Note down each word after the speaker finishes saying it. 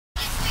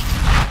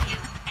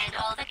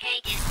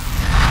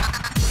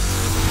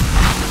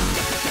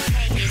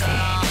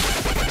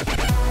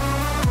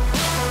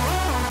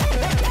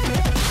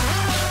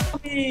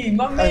Tommy,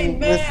 my main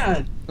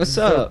man. What's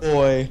up?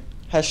 Boy.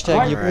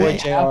 Hashtag your boy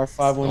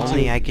JR512.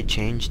 Only I could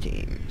change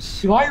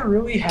teams. Do I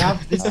really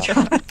have this guy?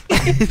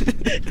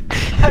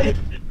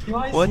 Do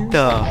I What seriously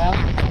the?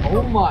 have-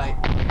 Oh my.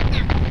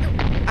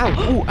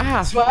 Ow! Ooh!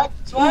 Ah! Swag,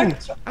 swag.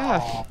 Ooh,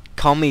 Aw.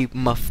 Call me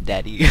Muff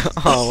Daddy.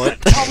 Oh, what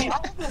the? Tommy, I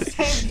have the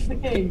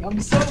same thing. I'm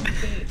so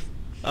pissed.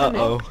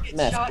 Uh-oh.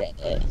 Meth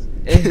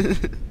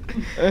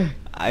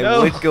I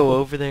No. would go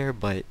over there,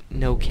 but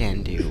no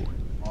can do.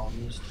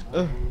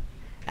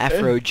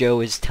 Afro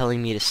Joe is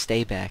telling me to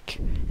stay back,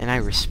 and I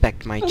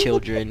respect my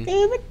children.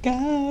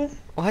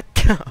 What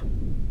the?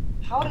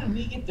 How did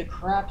we get the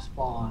crap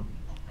spawn?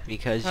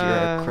 Because you're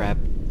a crap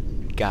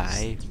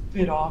guy.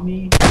 Spit on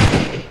me.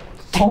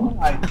 Oh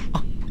my.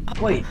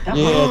 Wait, that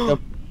Yeah,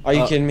 are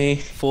you kidding me?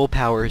 Full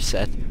power,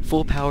 Seth.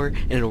 Full power,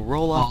 and it'll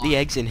roll off the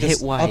eggs and hit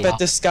Up Y. at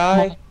the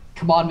sky?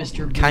 Come on,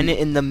 Mr. B. Kinda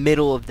in the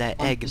middle of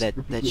that egg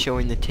that's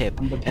showing the tip,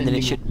 and then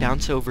it should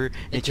bounce over, and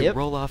it should tip?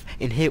 roll off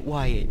and hit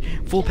Y.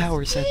 Full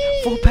power, Seth.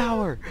 Full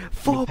power.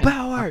 Full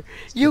power.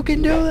 You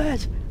can do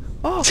this.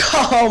 Oh.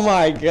 Oh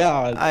my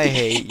god. I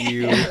hate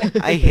you.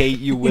 I hate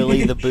you,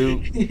 Willie the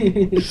Boot.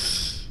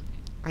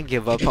 I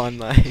give up on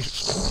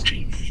life.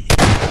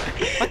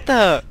 What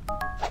the?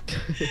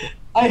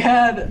 I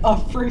had a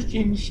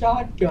freaking I had a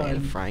shotgun.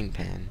 frying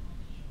pan.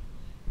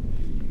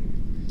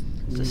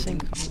 What's this thing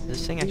called?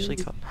 This thing actually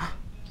called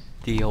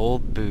the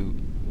old boot.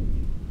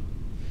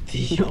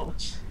 The old.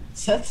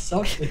 Seth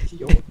sucks with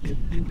the old.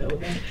 You know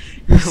that?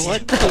 You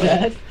What stupid the-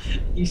 ass.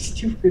 You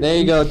stupid. There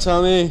you go,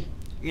 Tommy.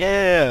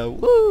 Yeah,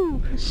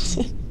 woo!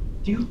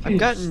 Stupid. I've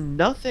gotten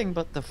nothing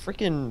but the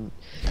freaking.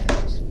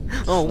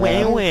 Oh,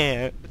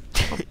 where?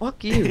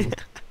 Fuck you.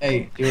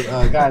 Hey, dude,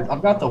 guys,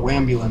 I've got the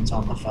ambulance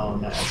on the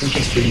phone. I think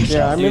it's for you,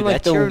 Yeah, I'm Seth. in like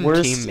that's your the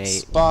worst teammate.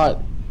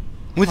 spot.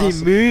 Would they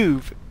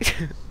move?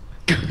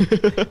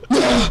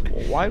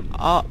 Why?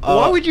 Why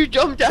Why would you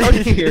jump down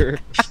here?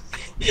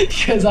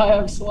 Because I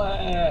have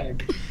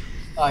swag.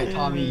 Alright,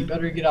 Tommy, you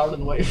better get out of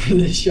the way for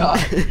this shot.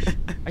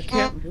 I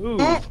can't move.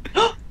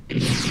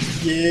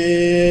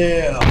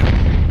 Yeah.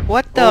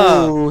 What the?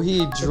 Oh,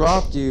 he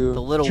dropped The you.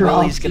 little Drop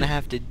Willie's it. gonna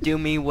have to do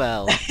me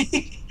well.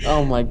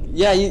 Oh my.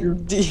 Yeah, you.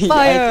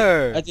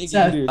 Fire! I think you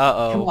Seth, do.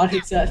 Uh-oh. Come on,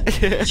 hit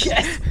Seth. Yes,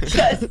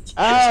 yes,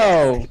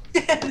 Ow!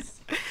 yes.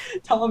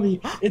 Tommy,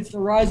 it's the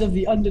rise of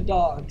the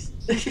underdogs.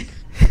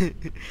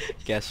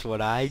 Guess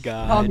what I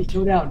got? Tommy,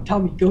 go down.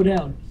 Tommy, go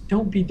down.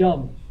 Don't be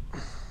dumb.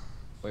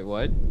 Wait,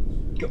 what?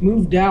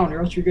 Move down,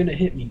 or else you're gonna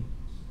hit me.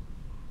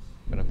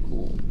 But I'm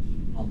cool.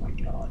 Oh my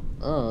god.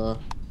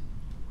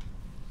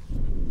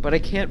 But I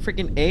can't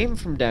freaking aim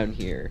from down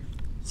here.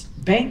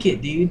 Bank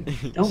it, dude.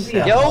 Don't be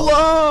a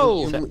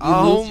YOLO! You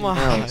Oh moved your my.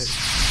 mouse.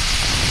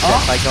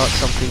 Seth, I got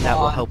something that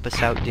will help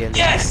us out, Dan.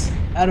 Yes!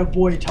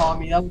 Attaboy,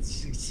 Tommy. That was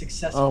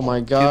successful. Oh my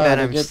Too god. bad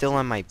I I'm get- still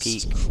on my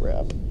peak.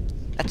 Crap.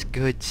 That's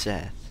good,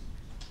 Seth.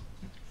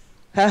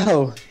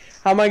 How?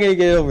 How am I gonna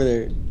get over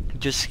there?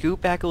 Just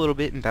scoot back a little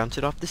bit and bounce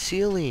it off the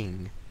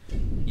ceiling.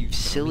 You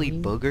silly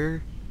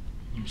booger.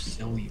 You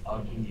silly,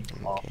 ugly,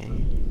 Okay.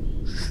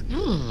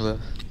 Mm.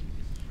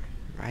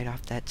 Right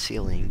off that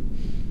ceiling.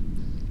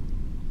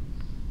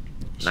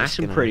 It's Nice just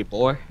and gonna- pretty,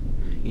 boy.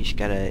 You just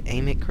gotta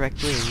aim it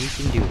correctly and you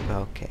can do it.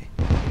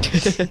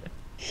 Okay.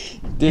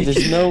 Dude,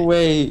 there's no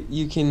way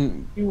you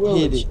can You will.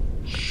 hit it.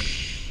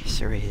 Yes,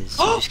 there is.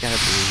 You just gotta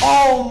breathe.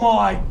 Oh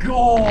my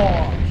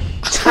god!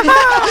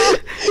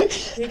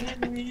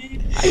 Kidding me?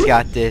 I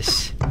got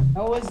this.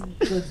 That was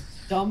the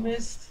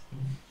dumbest.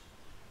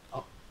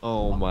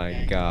 Oh my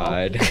Okay,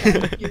 god.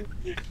 okay,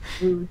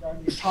 Rude, I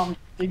mean, Tommy,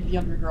 dig the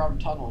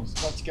underground tunnels.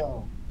 Let's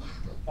go.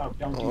 No,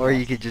 don't do Or that.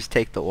 you could just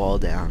take the wall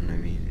down. I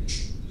mean,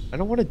 I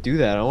don't want to do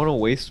that. I want to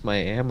waste my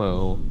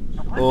ammo.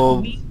 Come on, well,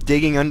 Tommy.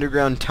 digging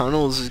underground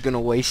tunnels is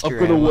gonna waste I'm your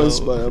gonna ammo.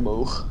 waste my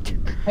ammo.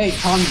 Hey,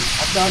 Tommy,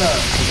 I've got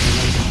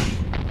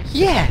a.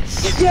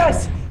 Yes.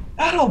 Yes!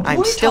 Attaboy,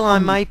 I'm still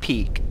on Tommy. my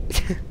peak.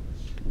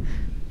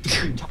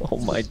 Oh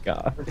my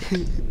god.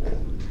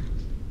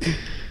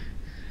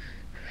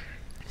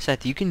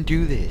 Seth, you can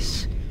do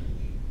this.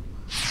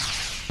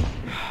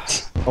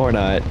 Or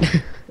not.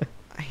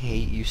 I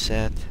hate you,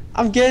 Seth.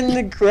 I'm getting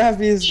the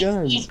crappiest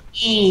guns.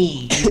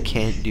 You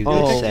can't do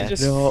Oh, this, they're Seth.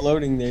 just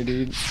floating there,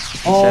 dude.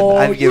 Oh,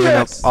 Seth, I've given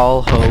yes! up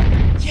all hope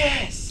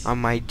Yes! on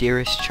my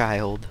dearest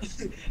child.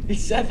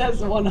 Seth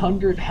has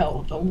 100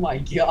 health. Oh my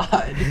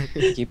god.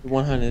 Keep it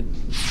 100.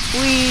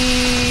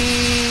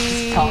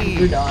 Tommy,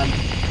 you're Whee! done.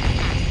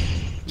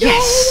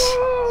 Yes!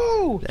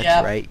 That's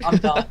Yeah, right. I'm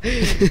done.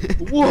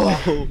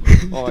 Whoa!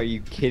 Oh, are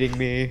you kidding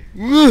me?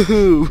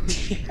 Woohoo!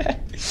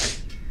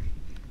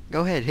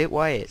 Go ahead, hit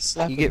Wyatt.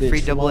 Slap You a get bitch free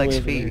from double all the way XP.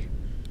 over there.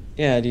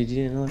 Yeah, dude, you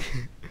didn't know that?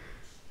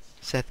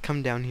 Seth,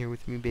 come down here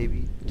with me,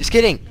 baby. Just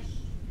kidding.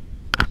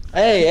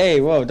 Hey,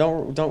 whoa,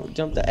 don't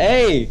jump that.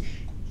 Hey!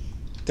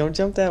 Don't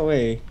jump that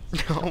way.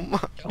 Oh my.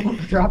 Don't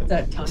drop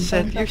that tongue.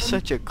 Seth, you're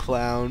such a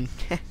clown.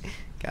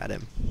 Got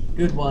him.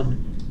 Good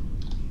one.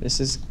 This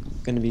is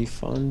gonna be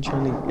fun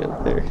trying to get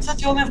up there.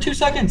 Seth, you only have 2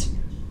 seconds.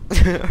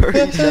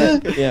 Hurry,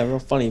 Seth. Yeah, real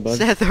funny, bud.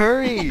 Seth,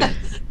 hurry.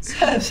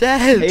 Seth.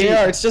 Seth.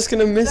 Hey, it's just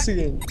gonna miss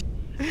again.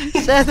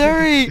 Seth,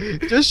 hurry!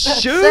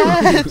 Just shoot!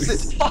 Seth!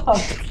 Stop.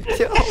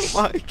 Oh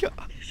my god.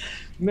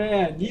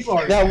 Man, you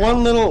are. That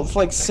one little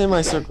like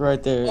semicircle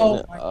right there.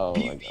 Oh Oh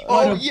my my beauty.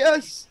 god. Oh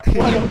yes!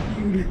 What a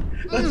beauty.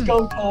 Let's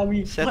go,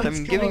 Tommy. Seth, Let's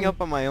I'm go. giving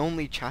up on my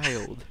only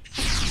child.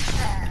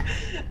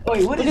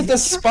 Wait, what Look is at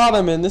this spot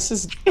I'm in. This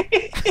is.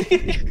 It's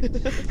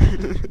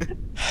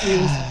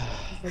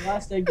the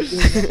last egg.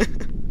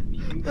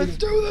 Let's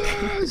do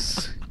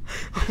this!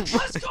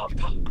 Let's go,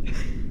 Tommy.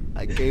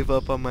 I gave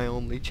up on my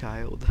only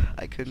child.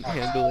 I couldn't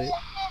handle it.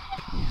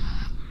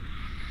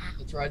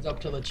 Let's rise up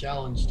to the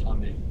challenge,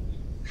 Tommy.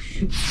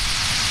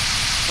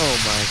 Oh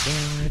my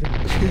god.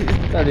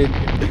 That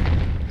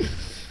didn't.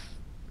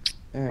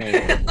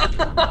 Alright.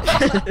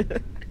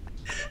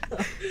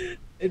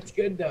 It's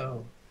good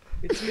though.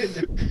 It's good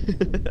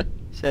though.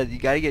 Seth, you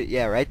gotta get,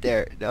 yeah, right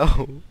there.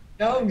 No.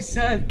 No,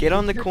 Seth. Get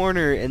on the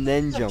corner and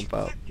then jump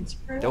up. It's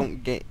real.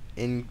 Don't get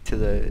into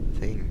the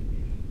thing.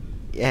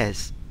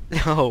 Yes.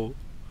 No.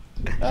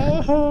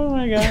 Oh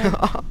my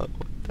god.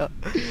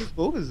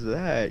 What was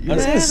that? I'm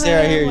just gonna stay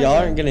right here. Y'all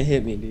aren't gonna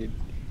hit me, dude.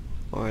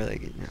 Or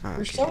like, You're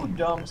okay. so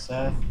dumb,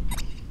 Seth.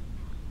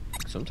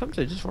 Sometimes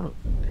I just want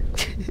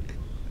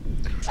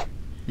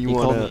You He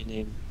called me wanna? a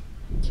name.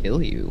 to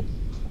kill you.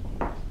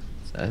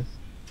 Seth?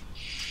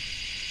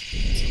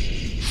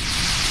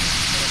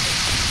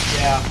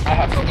 Yeah, I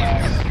have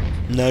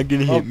flags. Not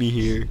gonna Oh. hit me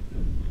here.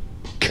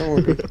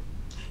 Don't worry.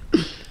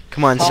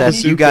 Come on, Tommy,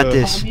 Seth. You got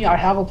this. Tommy, I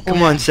have a plan.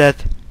 Come on,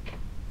 Seth.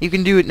 You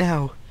can do it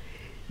now.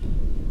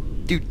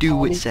 Do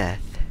Tommy. it, Seth.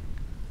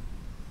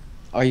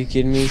 Are you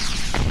kidding me?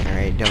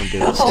 Alright, don't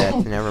do it,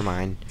 Seth. Never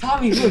mind.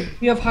 Tommy, look,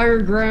 we have higher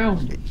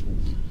ground.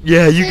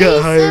 Yeah, you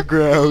got higher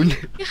ground.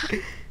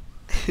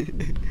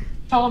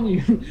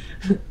 Tommy.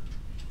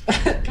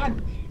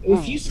 God,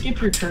 if you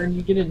skip your turn,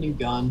 you get a new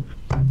gun.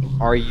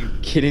 Are you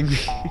kidding me?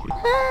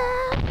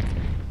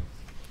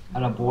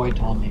 And a boy,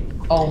 Tommy.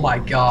 Oh my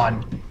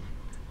god.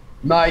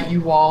 Mate,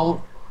 you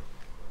won't.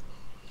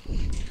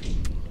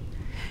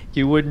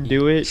 You wouldn't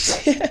do it?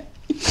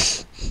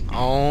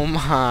 Oh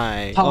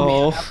my. Tommy,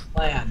 Oh. I have a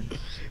plan.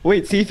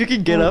 Wait, see if you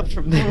can get up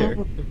from there.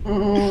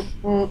 Oh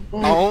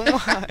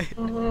my.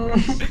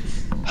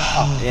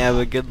 Yeah,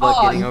 but good luck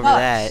Oh, getting over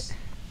nuts. that.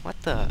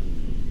 What the?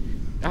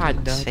 Ah,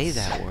 Don't nuts. say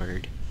that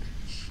word.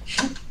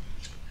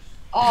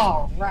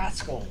 Oh,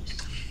 rascals.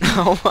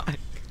 Oh my.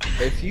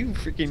 If you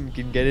freaking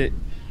can get it.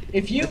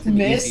 If you That's an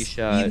easy miss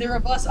shot. either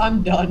of us,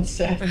 I'm done,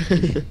 Seth.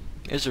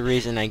 There's a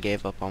reason I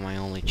gave up on my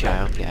only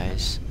child,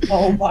 guys.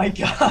 Oh my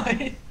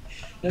god.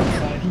 Never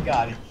mind, he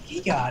got it. He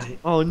got it.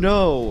 Oh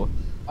no!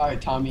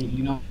 Alright, Tommy,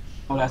 you know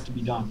what has to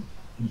be done.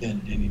 And then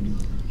didn't even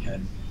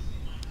head.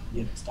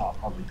 You have to stop,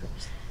 probably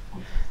goes.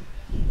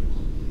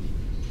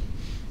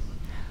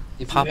 If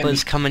you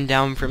Papa's coming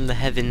down from the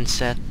heavens,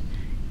 Seth.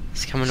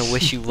 He's coming to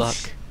wish you luck.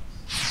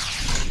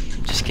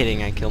 Just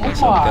kidding, I killed Oh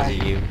myself my.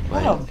 because of you.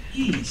 What But a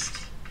beast.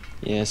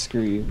 Yeah,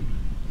 screw you.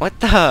 what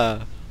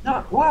the?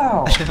 Not,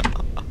 wow.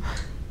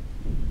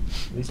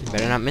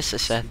 Better not miss it,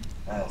 Seth.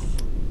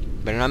 Seth.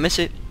 Better not miss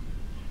it.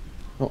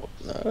 Oh,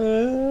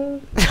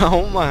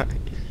 Oh my.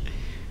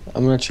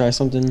 I'm gonna try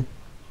something.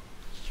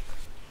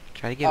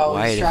 Try to get Oh,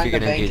 wide he's if trying you're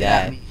to gonna do bank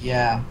at that. me.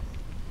 Yeah.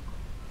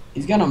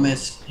 He's gonna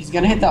miss. He's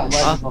gonna hit that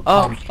ledge.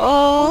 Oh,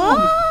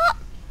 oh.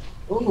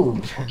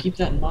 Ooh, I'll keep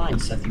that in mind,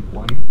 Sethy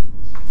boy.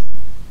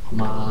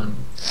 Come on.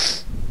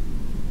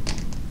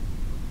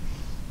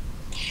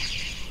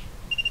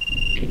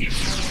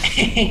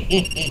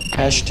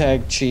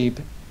 Hashtag cheap.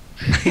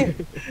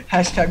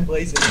 Hashtag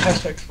blazing.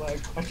 Hashtag flag.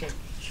 Hashtag.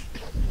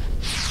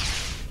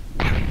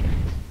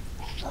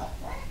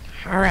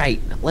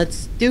 Alright,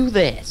 let's do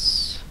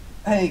this.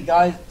 Hey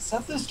guys,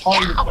 Seth is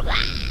targeted. What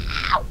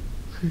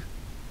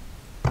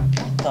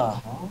the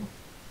hell?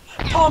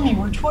 Tommy,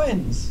 we're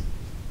twins.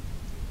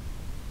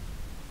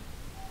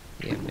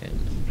 Yeah, man.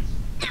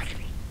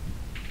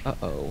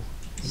 Uh-oh.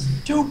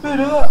 Stupid.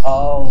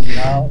 Oh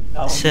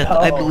no, Seth, no.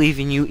 I believe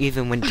in you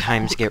even when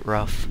times get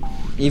rough.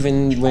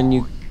 Even when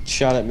you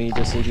shot at me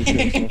just like you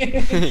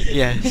could.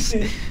 Yes.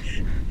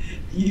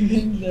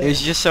 Even the. It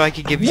was just so I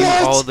could give you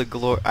What? all the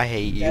glory. I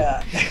hate you.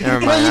 Yeah.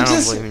 Never No, mind, you I don't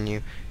just- believe in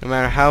you. No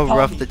matter how Tommy,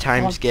 rough the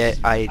times get,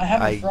 I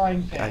have a I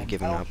frying pan. I've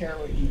given I don't up. care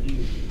what you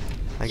do.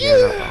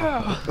 give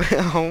up.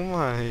 Oh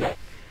my.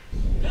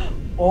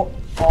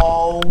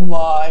 Oh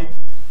my.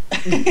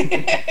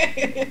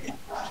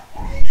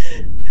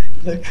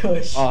 The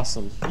Kush.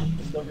 Awesome.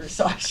 The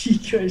Versace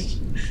Kush.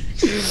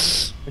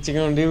 What you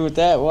gonna do with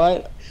that?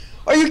 What?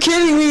 Are you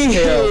kidding me?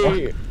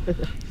 Ew.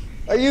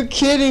 Are you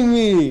kidding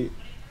me?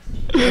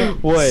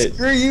 What?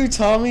 Screw you,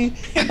 Tommy.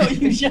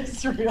 You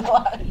just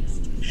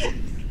realized.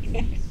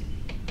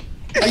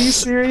 Are you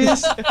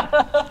serious?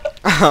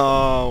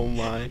 Oh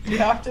my. You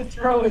have to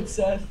throw it,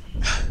 Seth.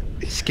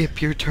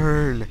 Skip your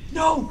turn.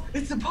 No,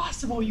 it's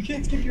impossible. You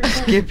can't skip your turn.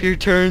 Skip your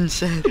turn,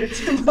 Seth. It's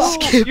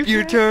impossible. Skip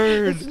your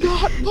turn. It's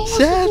not possible.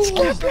 Seth,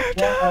 skip your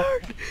Yeah.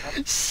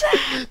 turn.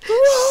 Seth,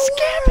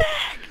 skip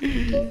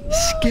it.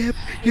 Skip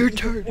your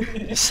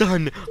turn.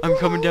 Son, I'm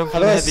coming down How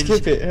from do the I heavens.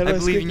 skip it? How do I I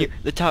believe skip in you. it?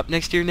 The top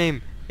next to your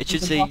name. It should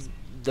It's say impossible.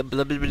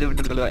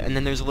 and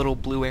then there's a little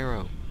blue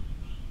arrow.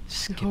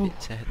 Skip No. it,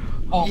 Seth.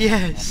 Oh,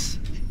 Yes.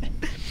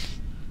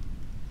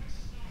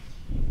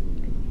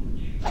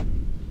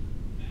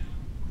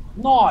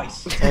 Nice.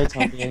 Sorry,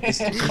 Tommy, I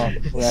just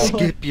talked crap.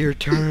 Skip your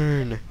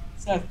turn.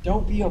 Seth,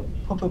 don't be a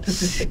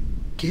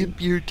Skip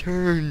your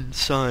turn,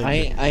 son.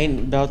 I ain't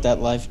about that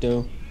life,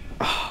 though.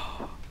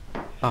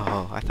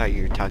 Oh, I thought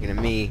you were talking to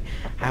me.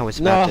 I was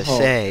about to No.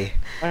 say.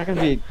 I'm not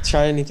gonna be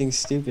try anything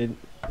stupid.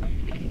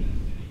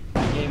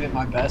 I gave it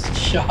my best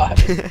shot.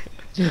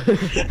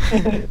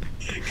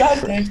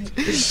 God dang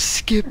it.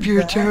 Skip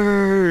your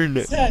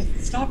turn.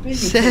 Seth, stop being a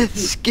Seth, kid.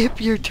 skip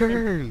your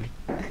turn.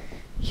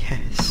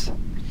 Yes.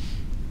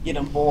 Get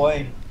him,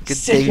 boy. Good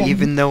Sick thing, him.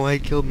 even though I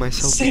killed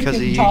myself Sick because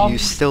of him, you, Tom. you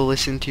still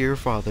listen to your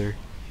father.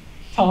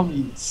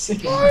 Tommy, sick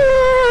him.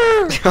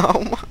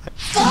 Oh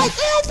my.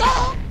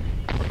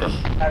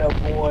 Atta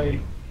boy.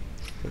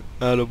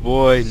 Atta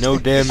boy, no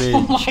damage.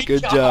 Oh my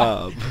Good God.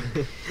 job.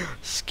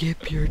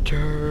 Skip your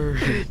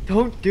turn.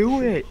 Don't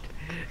do it.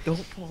 Don't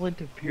fall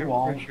into peer You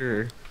won't.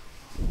 pressure.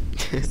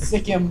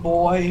 Sick him,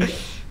 boy.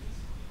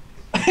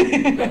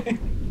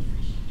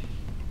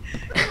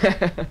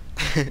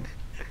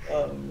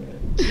 Oh,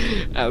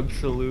 man.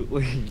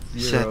 Absolutely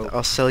zero. Seth,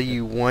 I'll sell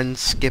you one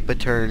skip a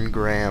turn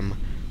gram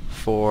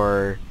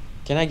for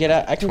Can I get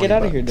out? I can get 20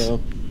 out of here, bucks.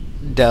 though.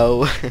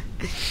 dough.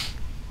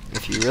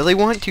 If you really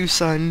want to,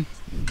 son.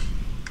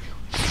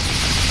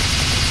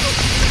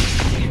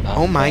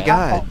 Oh my back.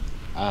 god.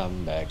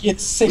 I'm back. Get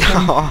sick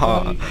him,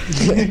 Aw, boy.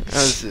 that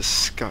was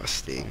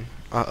disgusting.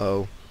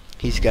 Uh-oh.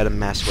 He's got a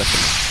mass weapon.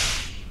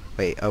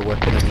 Wait, a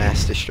weapon of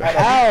mass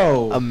destruction.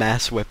 Ow! A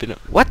mass weapon of...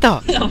 What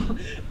the?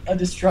 A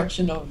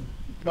destruction of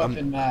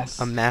weapon mass.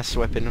 A mass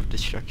weapon of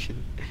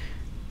destruction.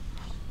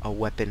 A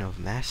weapon of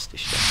mass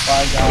destruction.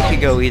 My God. It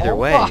could go either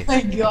way. Oh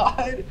my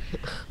God.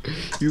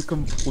 You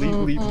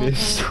completely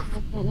missed.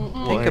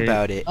 Think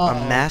about it. A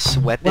Uh-oh. mass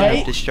weapon Wait.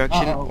 of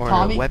destruction Uh-oh. or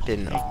Tommy? a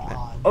weapon of...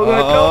 Oh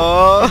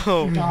god,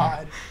 Oh!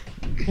 God.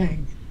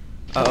 Dang.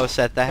 Uh-oh,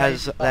 Seth, that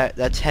has... Right.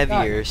 that's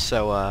heavier,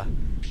 so,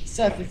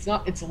 Seth, it's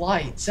not. It's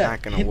light. Seth,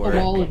 not gonna hit work. the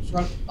wall in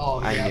front. Oh,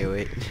 I yeah. knew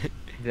it.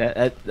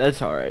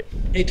 That's alright.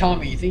 Hey,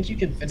 Tommy, you think you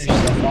can finish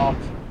Seth off?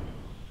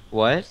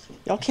 What?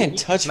 Y'all can't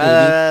touch me.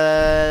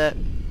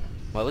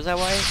 What was that,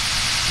 Wyatt?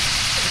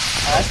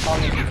 I asked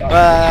Tommy if he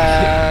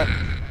thought.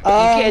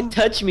 You can't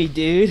touch me,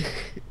 dude.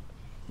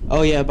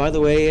 Oh yeah, by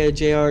the way,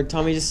 JR,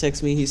 Tommy just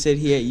texted me. He said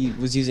he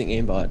was using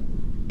aimbot.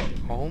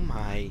 Oh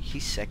my, he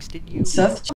sexted you? Seth